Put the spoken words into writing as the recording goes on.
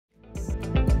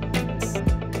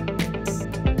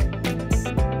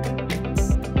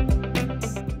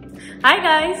Hi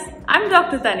guys, I'm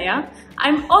Dr. Tanaya.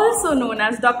 I'm also known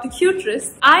as Dr.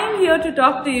 Cuterus. I am here to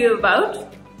talk to you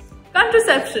about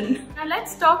contraception. Now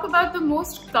let's talk about the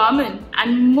most common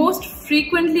and most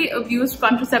frequently abused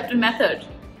contraceptive method.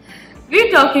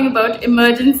 We're talking about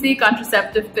emergency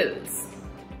contraceptive pills.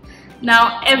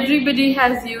 Now everybody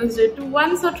has used it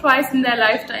once or twice in their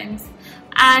lifetimes.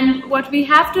 And what we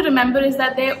have to remember is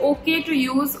that they're okay to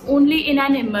use only in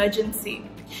an emergency.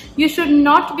 You should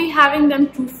not be having them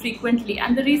too frequently,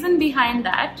 and the reason behind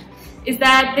that is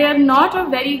that they are not a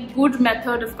very good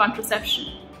method of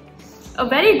contraception. A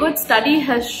very good study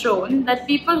has shown that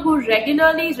people who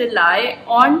regularly rely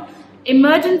on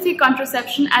emergency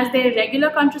contraception as their regular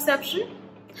contraception,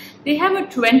 they have a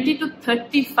 20 to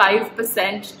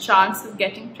 35% chance of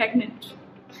getting pregnant.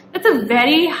 That's a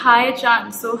very high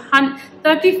chance. So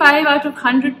 35 out of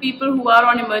 100 people who are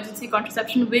on emergency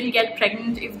contraception will get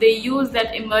pregnant if they use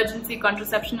that emergency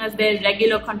contraception as their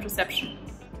regular contraception.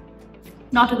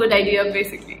 Not a good idea,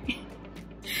 basically.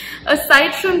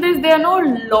 Aside from this, there are no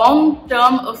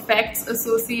long-term effects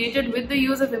associated with the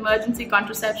use of emergency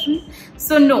contraception.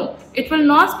 So no, it will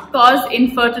not cause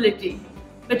infertility.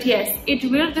 But yes, it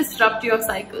will disrupt your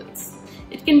cycles.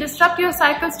 It can disrupt your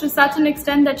cycles to such an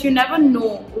extent that you never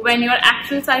know when your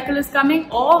actual cycle is coming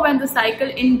or when the cycle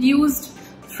induced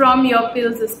from your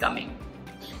pills is coming.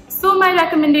 So my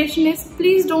recommendation is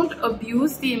please don't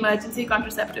abuse the emergency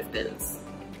contraceptive pills.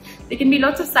 There can be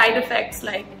lots of side effects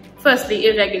like firstly,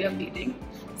 irregular bleeding.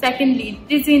 Secondly,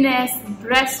 dizziness,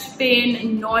 breast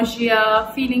pain,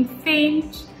 nausea, feeling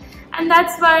faint. And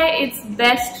that's why it's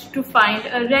best to find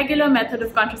a regular method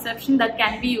of contraception that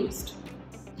can be used.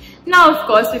 Now, of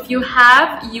course, if you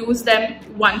have used them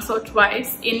once or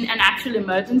twice in an actual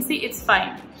emergency, it's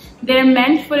fine. They're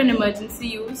meant for an emergency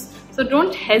use, so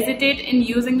don't hesitate in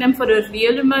using them for a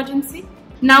real emergency.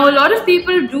 Now, a lot of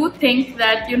people do think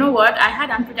that, you know what, I had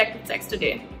unprotected sex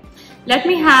today. Let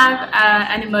me have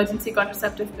an emergency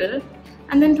contraceptive pill,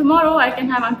 and then tomorrow I can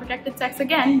have unprotected sex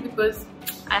again because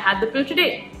I had the pill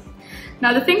today.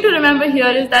 Now the thing to remember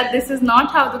here is that this is not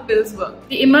how the pills work.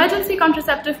 The emergency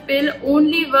contraceptive pill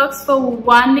only works for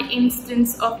one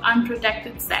instance of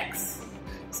unprotected sex.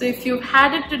 So if you've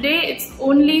had it today, it's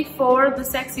only for the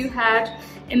sex you had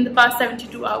in the past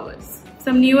 72 hours.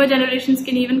 Some newer generations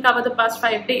can even cover the past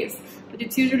 5 days, but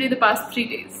it's usually the past 3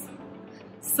 days.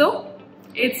 So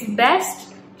it's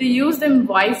best to use them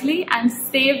wisely and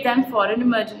save them for an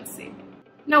emergency.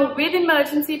 Now with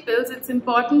emergency pills, it's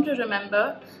important to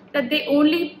remember that they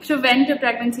only prevent a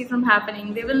pregnancy from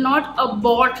happening. They will not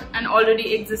abort an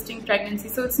already existing pregnancy.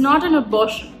 So it's not an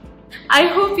abortion. I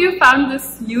hope you found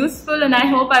this useful and I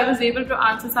hope I was able to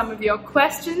answer some of your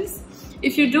questions.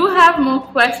 If you do have more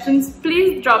questions,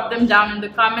 please drop them down in the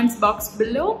comments box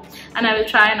below and I will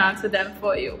try and answer them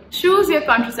for you. Choose your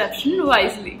contraception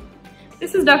wisely.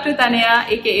 This is Dr. Tanaya,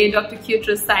 aka Dr.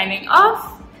 Cuterus signing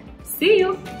off. See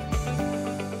you.